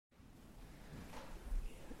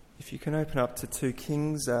If you can open up to 2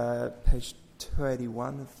 Kings, page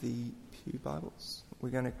 281 of the Pew Bibles.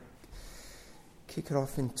 We're going to kick it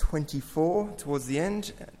off in 24 towards the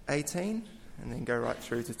end, 18, and then go right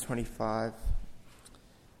through to 25,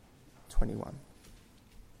 21.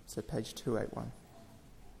 So page 281.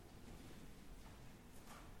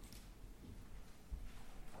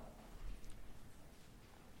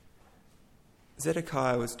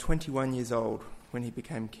 Zedekiah was 21 years old when he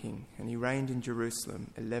became king, and he reigned in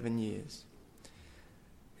Jerusalem 11 years.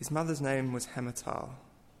 His mother's name was Hamutal,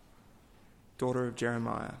 daughter of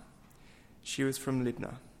Jeremiah. She was from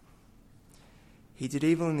Libnah. He did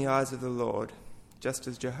evil in the eyes of the Lord, just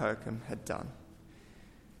as Jehoiakim had done.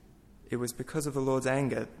 It was because of the Lord's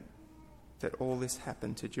anger that all this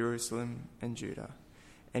happened to Jerusalem and Judah,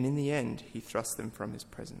 and in the end he thrust them from his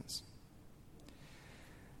presence.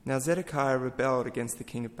 Now Zedekiah rebelled against the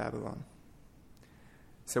king of Babylon.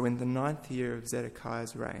 So in the 9th year of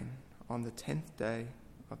Zedekiah's reign, on the 10th day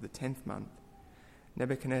of the 10th month,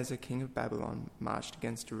 Nebuchadnezzar, king of Babylon, marched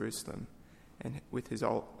against Jerusalem and with his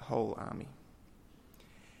whole army.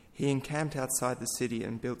 He encamped outside the city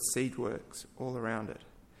and built siege works all around it.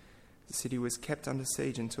 The city was kept under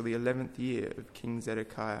siege until the 11th year of King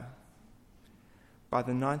Zedekiah. By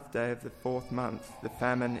the 9th day of the 4th month, the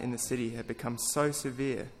famine in the city had become so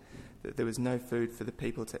severe that there was no food for the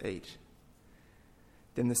people to eat.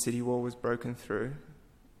 Then the city wall was broken through,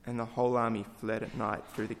 and the whole army fled at night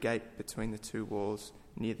through the gate between the 2 walls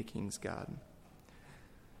near the king's garden,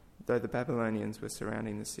 though the Babylonians were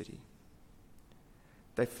surrounding the city.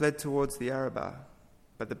 They fled towards the Arabah,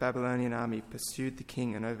 but the Babylonian army pursued the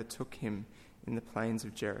king and overtook him in the plains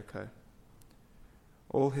of Jericho.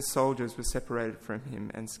 All his soldiers were separated from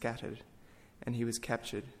him and scattered, and he was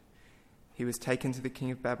captured. He was taken to the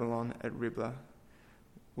king of Babylon at Riblah,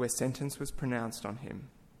 where sentence was pronounced on him.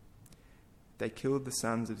 They killed the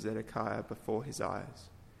sons of Zedekiah before his eyes.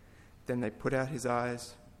 Then they put out his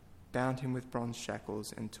eyes, bound him with bronze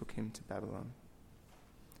shackles, and took him to Babylon.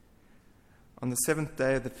 On the 7th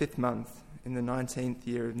day of the 5th month, in the 19th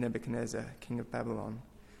year of Nebuchadnezzar, king of Babylon,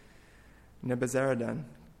 Nebuzaradan,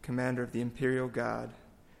 commander of the imperial guard,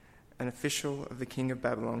 an official of the king of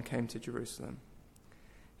Babylon, came to Jerusalem.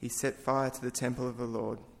 He set fire to the temple of the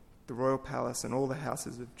Lord, the royal palace, and all the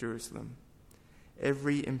houses of Jerusalem.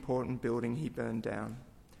 Every important building he burned down.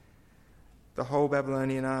 The whole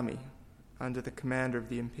Babylonian army, under the commander of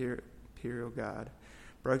the imperial guard,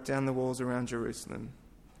 broke down the walls around Jerusalem.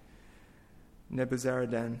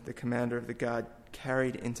 Nebuzaradan, the commander of the guard,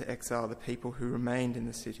 carried into exile the people who remained in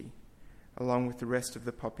the city, along with the rest of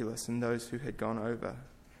the populace and those who had gone over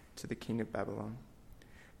to the king of Babylon.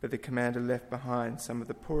 But the commander left behind some of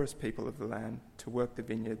the poorest people of the land to work the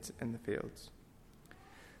vineyards and the fields.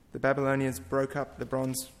 The Babylonians broke up the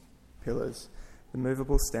bronze pillars, the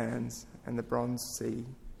movable stands, and the bronze sea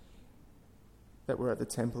that were at the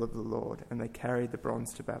temple of the Lord, and they carried the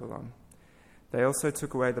bronze to Babylon. They also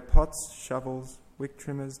took away the pots, shovels, wick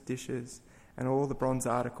trimmers, dishes, and all the bronze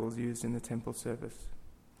articles used in the temple service.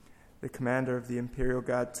 The commander of the imperial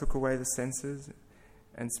guard took away the censers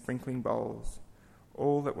and sprinkling bowls,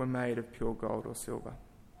 all that were made of pure gold or silver.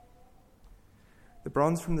 The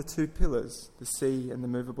bronze from the 2 pillars, the sea and the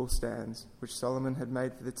movable stands, which Solomon had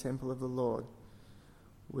made for the temple of the Lord,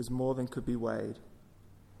 was more than could be weighed.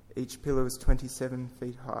 Each pillar was 27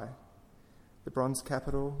 feet high. The bronze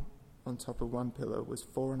capital on top of one pillar was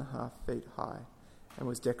 4.5 feet high and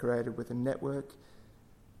was decorated with a network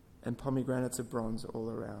and pomegranates of bronze all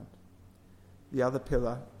around. The other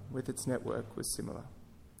pillar, with its network, was similar.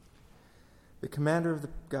 The commander of the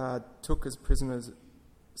guard took as prisoners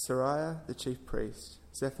Seraiah, the chief priest,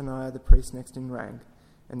 Zephaniah, the priest next in rank,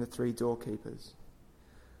 and the 3 doorkeepers.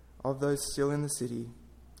 Of those still in the city,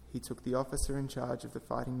 he took the officer in charge of the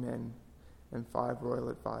fighting men and 5 royal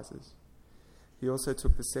advisers. He also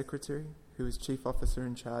took the secretary, who was chief officer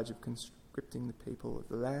in charge of conscripting the people of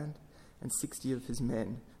the land, and 60 of his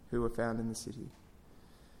men who were found in the city.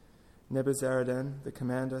 Nebuzaradan, the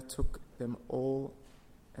commander, took them all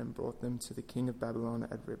and brought them to the king of Babylon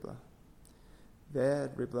at Riblah. There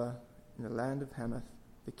at Riblah, in the land of Hamath,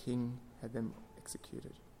 the king had them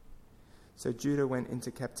executed. So Judah went into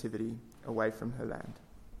captivity away from her land.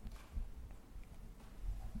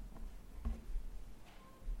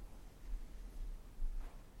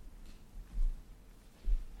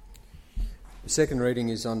 The second reading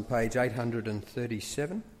is on page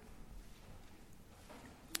 837.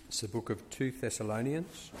 It's the book of 2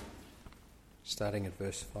 Thessalonians, starting at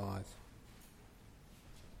verse 5.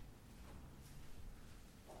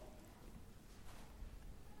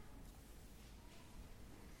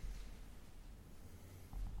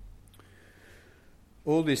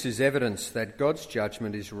 All this is evidence that God's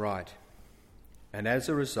judgment is right, and as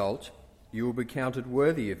a result, you will be counted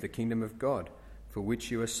worthy of the kingdom of God, for which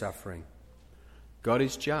you are suffering. God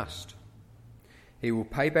is just. He will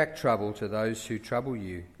pay back trouble to those who trouble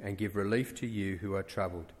you and give relief to you who are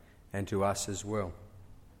troubled, and to us as well.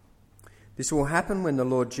 This will happen when the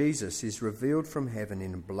Lord Jesus is revealed from heaven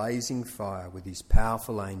in blazing fire with his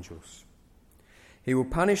powerful angels. He will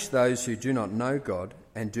punish those who do not know God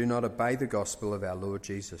and do not obey the gospel of our Lord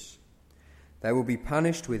Jesus. They will be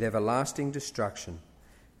punished with everlasting destruction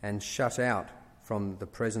and shut out from the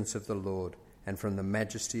presence of the Lord and from the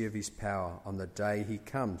majesty of his power on the day he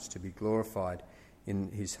comes to be glorified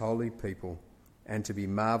in his holy people and to be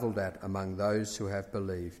marvelled at among those who have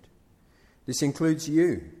believed. This includes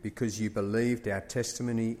you, because you believed our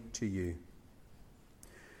testimony to you.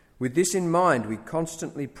 With this in mind, we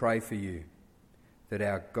constantly pray for you, that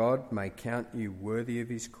our God may count you worthy of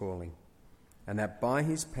his calling, and that by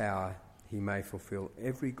his power he may fulfill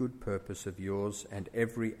every good purpose of yours and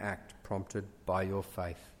every act prompted by your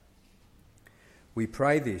faith. We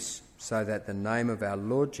pray this so that the name of our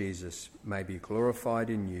Lord Jesus may be glorified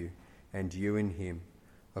in you and you in him,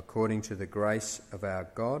 according to the grace of our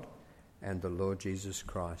God and the Lord Jesus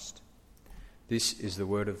Christ. This is the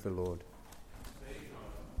word of the Lord.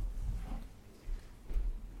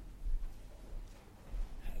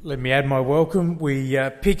 Let me add my welcome. We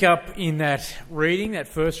pick up in that reading, that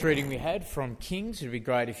first reading we had from Kings. It would be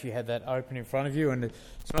great if you had that open in front of you. And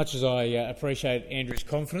as much as I appreciate Andrew's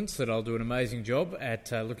confidence that I'll do an amazing job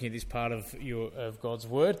at looking at this part of God's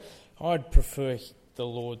Word, I'd prefer the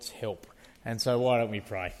Lord's help. And so why don't we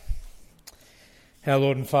pray? Our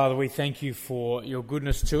Lord and Father, we thank you for your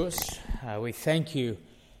goodness to us. We thank you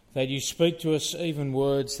that you speak to us even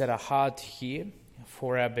words that are hard to hear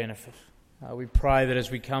for our benefit. We pray that as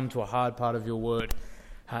we come to a hard part of your word,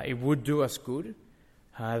 it would do us good,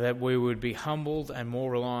 that we would be humbled and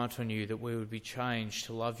more reliant on you, that we would be changed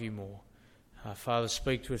to love you more. Father,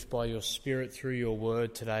 speak to us by your Spirit through your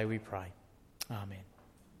word today, we pray. Amen.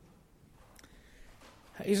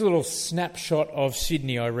 Here's a little snapshot of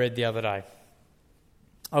Sydney I read the other day.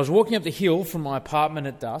 I was walking up the hill from my apartment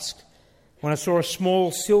at dusk when I saw a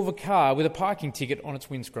small silver car with a parking ticket on its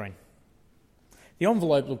windscreen. The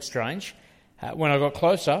envelope looked strange. When I got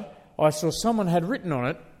closer, I saw someone had written on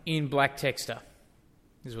it in black texter.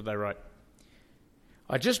 This is what they wrote.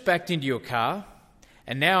 I just backed into your car,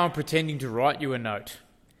 and now I'm pretending to write you a note.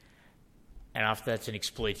 And after that's an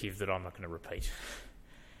expletive that I'm not going to repeat.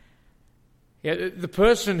 Yeah, the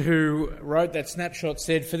person who wrote that snapshot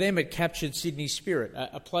said for them it captured Sydney's spirit,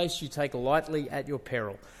 a place you take lightly at your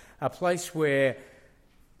peril, a place where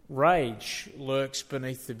rage lurks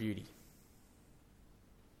beneath the beauty.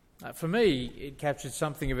 For me, it captured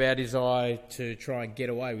something about his eye to try and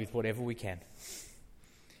get away with whatever we can.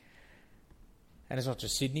 And it's not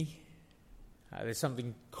just Sydney. There's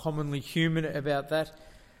something commonly human about that.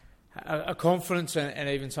 A confidence and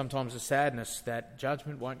even sometimes a sadness that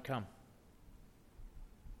judgment won't come.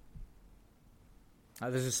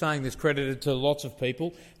 There's a saying that's credited to lots of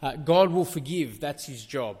people. God will forgive, that's his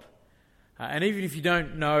job. And even if you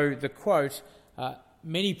don't know the quote,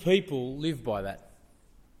 many people live by that.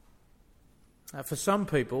 For some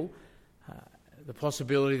people, the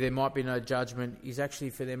possibility there might be no judgment is actually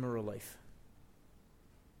for them a relief.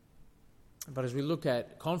 But as we look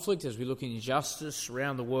at conflict, as we look at injustice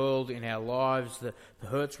around the world, in our lives, the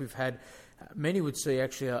hurts we've had, many would see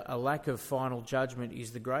actually a lack of final judgment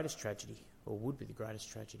is the greatest tragedy, or would be the greatest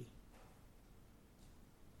tragedy.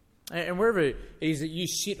 And wherever it is that you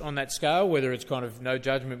sit on that scale, whether it's kind of no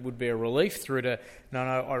judgment would be a relief through to, no,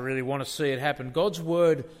 I really want to see it happen. God's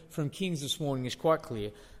word from Kings this morning is quite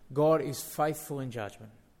clear. God is faithful in judgment.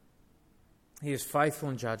 He is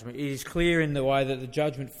faithful in judgment. It is clear in the way that the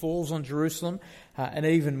judgment falls on Jerusalem, and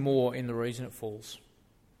even more in the reason it falls.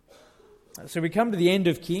 So we come to the end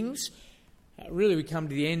of Kings. Really, we come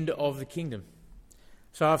to the end of the kingdom.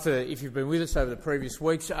 So after, if you've been with us over the previous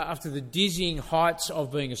weeks, after the dizzying heights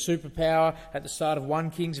of being a superpower at the start of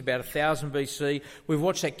 1 Kings, about 1000 BC, we've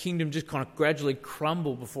watched that kingdom just kind of gradually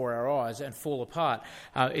crumble before our eyes and fall apart.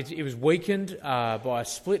 It was weakened by a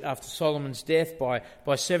split after Solomon's death. By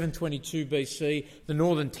 722 BC, the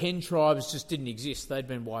northern 10 tribes just didn't exist. They'd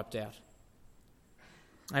been wiped out.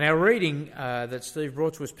 And our reading that Steve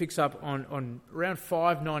brought to us picks up on around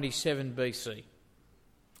 597 BC.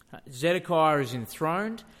 Zedekiah is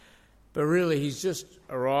enthroned, but really he's just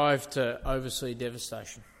arrived to oversee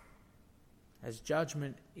devastation as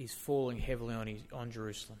judgment is falling heavily on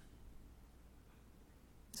Jerusalem.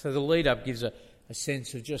 So the lead-up gives a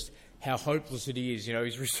sense of just how hopeless it is.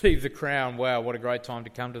 He's received the crown. Wow, what a great time to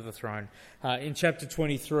come to the throne. In chapter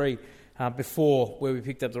 23, before where we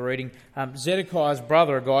picked up the reading, Zedekiah's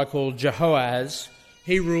brother, a guy called Jehoahaz,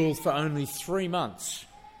 he ruled for only 3 months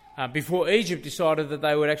before Egypt decided that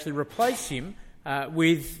they would actually replace him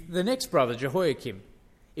with the next brother, Jehoiakim.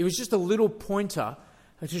 It was just a little pointer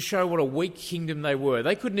to show what a weak kingdom they were.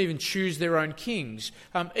 They couldn't even choose their own kings.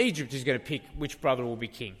 Egypt is going to pick which brother will be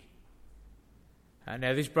king.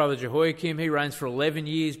 Now this brother Jehoiakim, he reigns for 11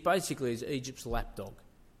 years, basically as Egypt's lapdog.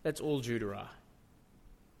 That's all Judah are.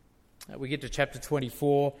 We get to chapter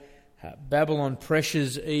 24. Babylon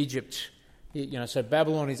pressures Egypt. So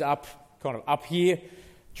Babylon is kind of up here.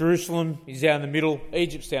 Jerusalem is down the middle.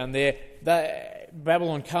 Egypt's down there.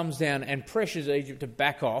 Babylon comes down and pressures Egypt to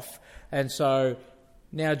back off. And so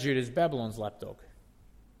now Judah's Babylon's lapdog.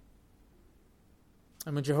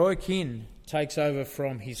 And when Jehoiakim takes over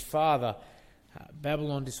from his father,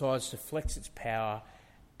 Babylon decides to flex its power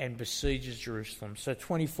and besieges Jerusalem. So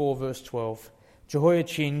 24 verse 12.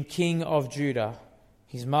 Jehoiachin, king of Judah,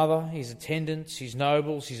 his mother, his attendants, his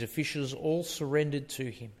nobles, his officials, all surrendered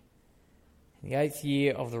to him. In the 8th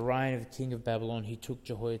year of the reign of the king of Babylon, he took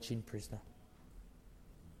Jehoiachin prisoner.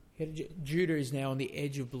 Judah is now on the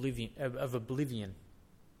edge of oblivion.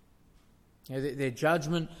 Their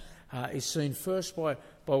judgment is seen first by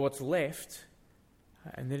what's left,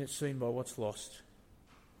 and then it's seen by what's lost.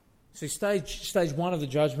 So stage one of the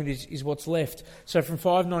judgment is what's left. So from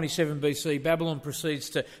 597 BC, Babylon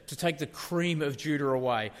proceeds to take the cream of Judah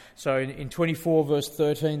away. So in 24 verse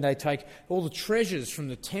 13, they take all the treasures from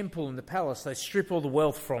the temple and the palace. They strip all the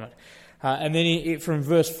wealth from it. And then from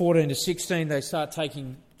verse 14 to 16, they start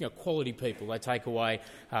taking quality people. They take away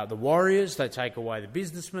the warriors, they take away the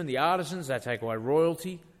businessmen, the artisans, they take away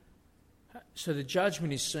royalty. So the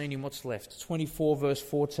judgment is seen in what's left. 24 verse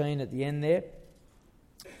 14 at the end there.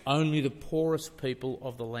 Only the poorest people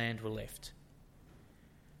of the land were left.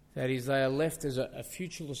 That is, they are left as a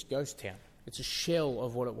futureless ghost town. It's a shell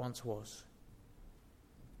of what it once was.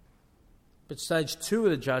 But stage 2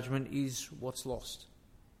 of the judgment is what's lost.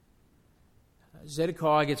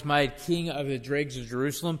 Zedekiah gets made king over the dregs of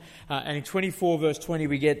Jerusalem. And in 24 verse 20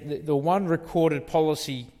 we get the one recorded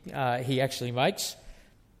policy he actually makes.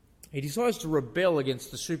 He decides to rebel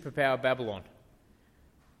against the superpower Babylon.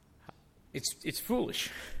 It's foolish.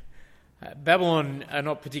 Babylon are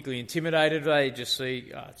not particularly intimidated. They just see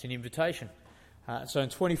it's an invitation. So in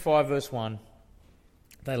 25 verse 1,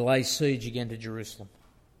 they lay siege again to Jerusalem.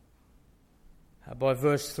 By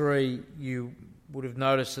verse 3, you would have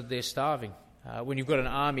noticed that they're starving. When you've got an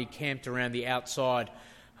army camped around the outside,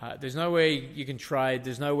 there's nowhere you can trade,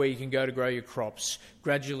 there's nowhere you can go to grow your crops.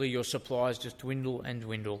 Gradually your supplies just dwindle and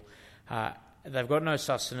dwindle. They've got no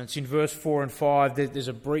sustenance. In verse 4 and 5, there's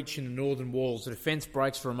a breach in the northern walls. The defence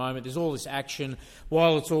breaks for a moment. There's all this action.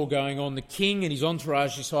 While it's all going on, the king and his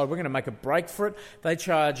entourage decide we're going to make a break for it. They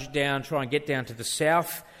charge down, try and get down to the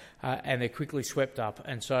south, and they're quickly swept up.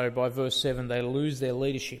 And so by verse 7, they lose their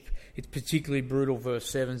leadership. It's particularly brutal, verse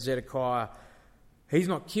 7. Zedekiah, he's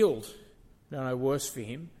not killed. No worse for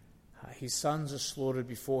him. His sons are slaughtered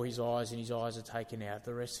before his eyes, and his eyes are taken out.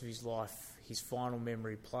 The rest of his life, his final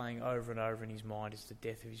memory playing over and over in his mind is the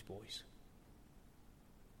death of his boys.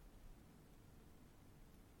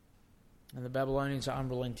 And the Babylonians are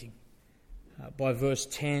unrelenting. By verse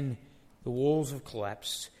 10, the walls have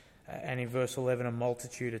collapsed, and in verse 11, a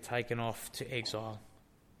multitude are taken off to exile.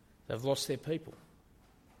 They've lost their people.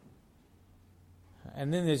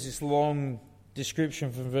 And then there's this long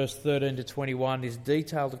description from verse 13 to 21, this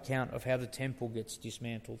detailed account of how the temple gets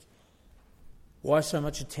dismantled. Why so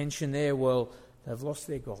much attention there? Well, they've lost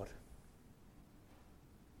their God.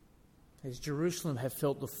 As Jerusalem have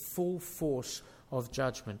felt the full force of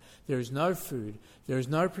judgment. There is no food, there is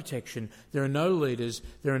no protection, there are no leaders,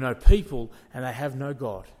 there are no people, and they have no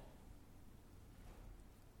God.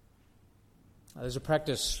 There's a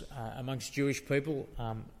practice amongst Jewish people,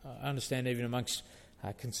 I understand even amongst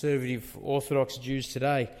conservative Orthodox Jews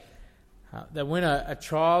today, that when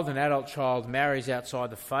an adult child marries outside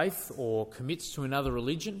the faith or commits to another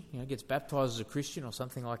religion, gets baptised as a Christian or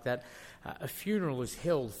something like that, a funeral is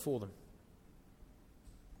held for them.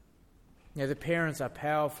 The parents are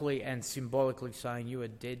powerfully and symbolically saying, you are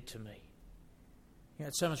dead to me.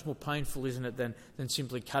 It's so much more painful, isn't it, than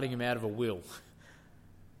simply cutting them out of a will.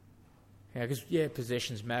 Because,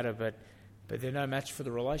 possessions matter, but they're no match for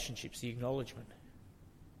the relationships, the acknowledgement.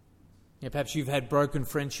 Perhaps you've had broken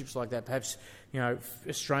friendships like that. Perhaps,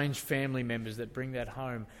 estranged family members that bring that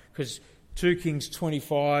home. Because 2 Kings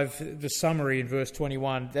 25, the summary in verse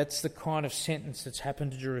 21, that's the kind of sentence that's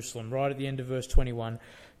happened to Jerusalem. Right at the end of verse 21,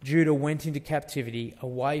 Judah went into captivity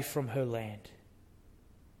away from her land.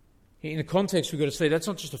 In the context, we've got to see that's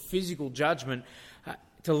not just a physical judgment.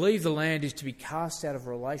 To leave the land is to be cast out of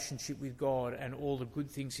relationship with God and all the good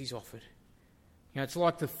things he's offered. It's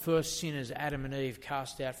like the first sinners, Adam and Eve,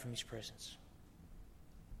 cast out from his presence.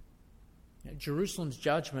 Jerusalem's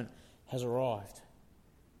judgment has arrived.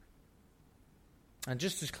 And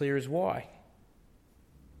just as clear as why.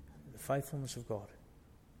 The faithfulness of God.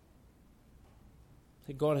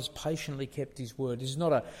 That God has patiently kept his word. This is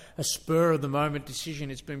not a spur-of-the-moment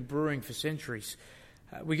decision. It's been brewing for centuries.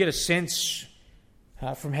 We get a sense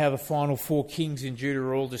from how the final 4 kings in Judah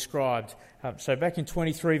are all described. So back in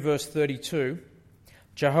 23 verse 32,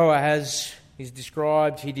 Jehoahaz is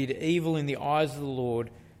described, he did evil in the eyes of the Lord,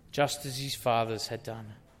 just as his fathers had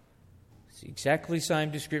done. It's exactly the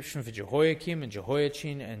same description for Jehoiakim and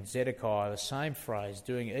Jehoiachin and Zedekiah, the same phrase,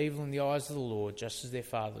 doing evil in the eyes of the Lord, just as their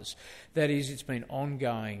fathers. That is, it's been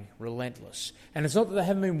ongoing, relentless. And it's not that they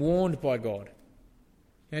haven't been warned by God.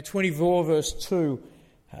 24 verse 2,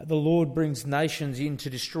 the Lord brings nations in to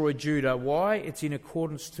destroy Judah. Why? It's in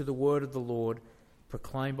accordance to the word of the Lord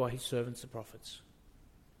proclaimed by his servants the prophets.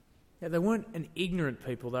 Now, they weren't an ignorant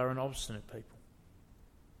people, they were an obstinate people.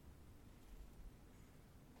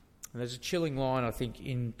 And there's a chilling line, I think,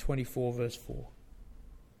 in 24 verse 4.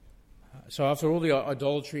 So after all the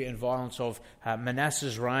idolatry and violence of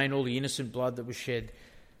Manasseh's reign, all the innocent blood that was shed,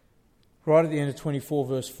 right at the end of 24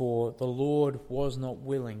 verse 4, the Lord was not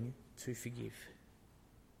willing to forgive.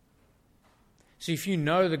 See, if you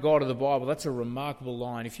know the God of the Bible, that's a remarkable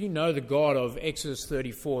line. If you know the God of Exodus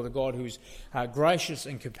 34, the God who's gracious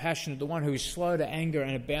and compassionate, the one who is slow to anger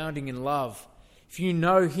and abounding in love, if you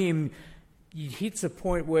know him, it hits a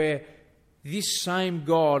point where this same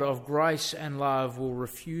God of grace and love will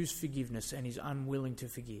refuse forgiveness and is unwilling to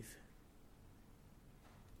forgive.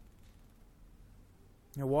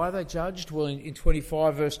 Now, why are they judged? Well, in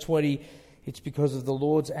 25 verse 20, it's because of the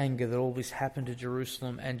Lord's anger that all this happened to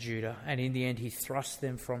Jerusalem and Judah, and in the end he thrust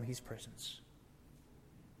them from his presence.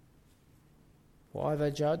 Why are they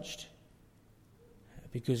judged?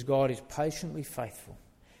 Because God is patiently faithful.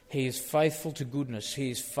 He is faithful to goodness. He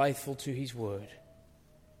is faithful to his word.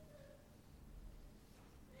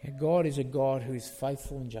 And God is a God who is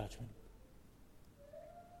faithful in judgment.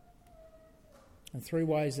 And 3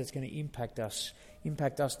 ways that's going to impact us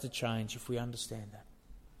to change if we understand that.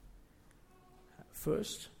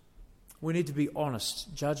 First, we need to be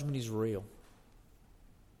honest. Judgment is real.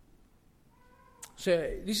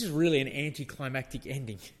 So this is really an anticlimactic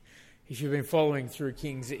ending. If you've been following through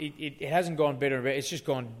Kings, it hasn't gone better and better. It's just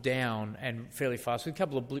gone down and fairly fast with a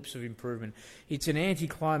couple of blips of improvement. It's an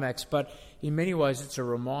anticlimax, but in many ways it's a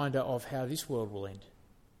reminder of how this world will end.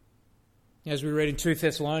 As we read in 2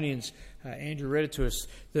 Thessalonians, Andrew read it to us,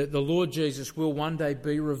 that the Lord Jesus will one day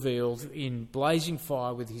be revealed in blazing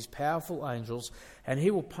fire with his powerful angels, and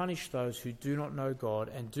he will punish those who do not know God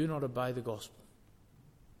and do not obey the gospel.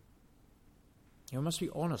 You must be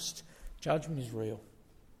honest. Judgment is real.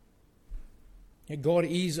 God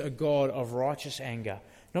is a God of righteous anger,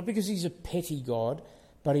 not because he's a petty God,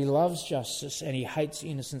 but he loves justice and he hates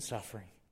innocent suffering.